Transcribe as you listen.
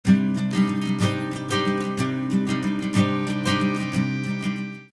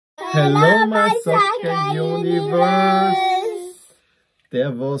Hello my soccer universe!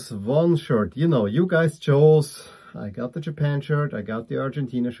 There was one shirt, you know, you guys chose, I got the Japan shirt, I got the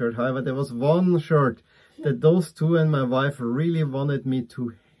Argentina shirt, however there was one shirt that those two and my wife really wanted me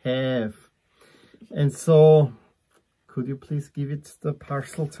to have. And so, could you please give it the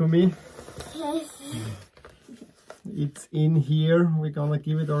parcel to me? Yes. It's in here, we're gonna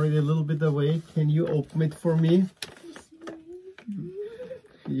give it already a little bit away. Can you open it for me?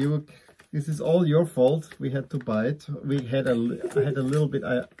 This is all your fault. We had to buy it. I had a little bit.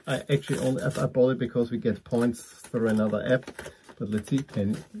 I actually only I bought it because we get points through another app. But let's see.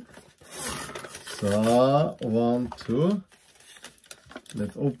 So 1, 2.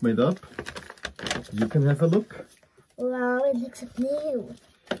 Let's open it up. You can have a look. Wow, it looks new.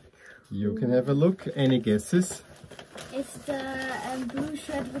 You can have a look. Any guesses? It's the blue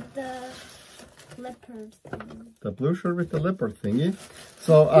shirt with the leopard thingy. The blue shirt with the leopard thingy.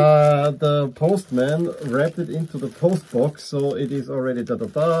 So the postman wrapped it into the post box, so it is already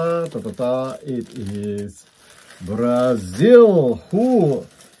da-da-da, da-da-da. It is Brazil, who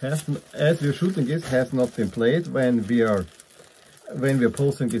has, as we're shooting this, has not been played. When we are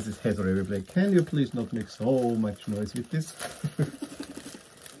posting this, it has already been played. Can you please not make so much noise with this?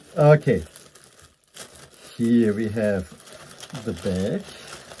 Okay. Here we have the bag.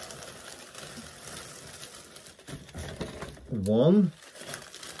 One.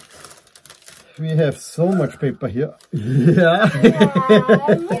 We have so much paper here. Yeah.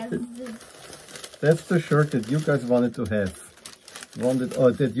 That's the shirt that you guys wanted to have.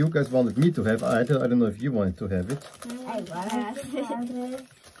 That you guys wanted me to have. I don't know if you wanted to have it. I wanted it.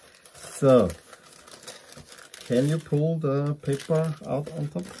 So, can you pull the paper out on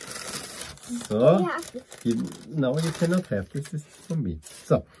top? So, no, you cannot have this. This is for me.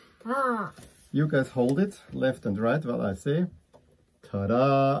 So, you guys hold it left and right while I say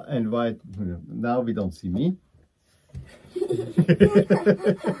ta-da, and white. Now we don't see me.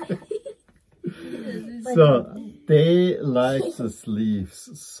 So they like the sleeves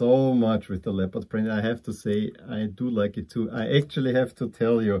so much with the leopard print. I have to say I do like it too. I actually have to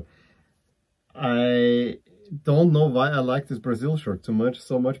tell you, I don't know why I like this Brazil shirt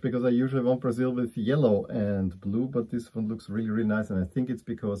so much because I usually want Brazil with yellow and blue, but this one looks really, really nice, and I think it's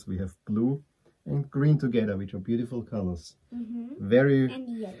because we have blue and green together, which are beautiful colors. Very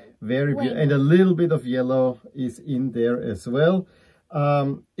beautiful, and a little bit of yellow is in there as well.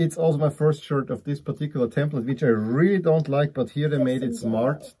 It's also my first shirt of this particular template, which I really don't like, but here they made it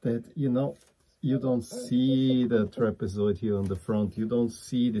smart that, you know, you don't see the trapezoid here on the front, you don't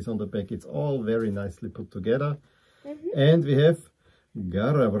see this on the back. It's all very nicely put together. And we have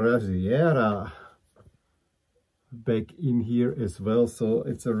Garra Brasileira back in here as well, so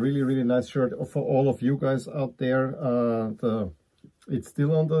it's a really, really nice shirt for all of you guys out there. It's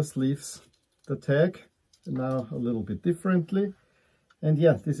still on the sleeves, the tag, now a little bit differently. And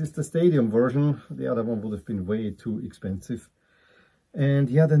yeah, this is the stadium version. The other one would have been way too expensive. And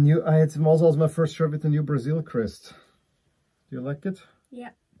yeah, the new, it's also my first shirt with the new Brazil crest. Do you like it?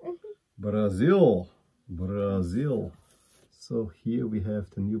 Yeah. Brazil. So here we have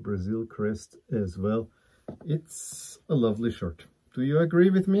the new Brazil crest as well. It's a lovely shirt. Do you agree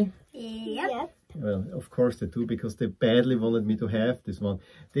with me? Yeah. Well, of course they do, because they badly wanted me to have this one.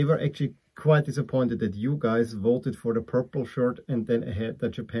 They were actually quite disappointed that you guys voted for the purple shirt and then ahead the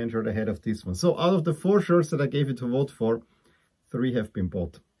Japan shirt ahead of this one. So out of the 4 shirts that I gave you to vote for, 3 have been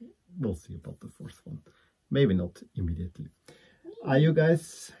bought. We'll see about the 4th one. Maybe not immediately. Are you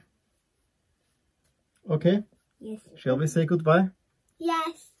guys okay? Yes. Shall we say goodbye?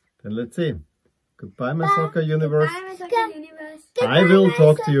 Yes. Then let's say goodbye, my soccer universe. Goodbye, my soccer universe. I will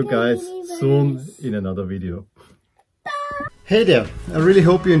talk to you guys soon in another video. Hey there, I really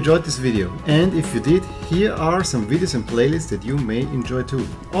hope you enjoyed this video, and if you did, here are some videos and playlists that you may enjoy too.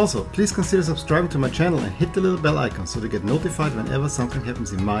 Also, please consider subscribing to my channel and hit the little bell icon so to get notified whenever something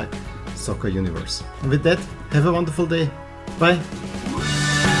happens in my soccer universe. And with that, have a wonderful day. Bye!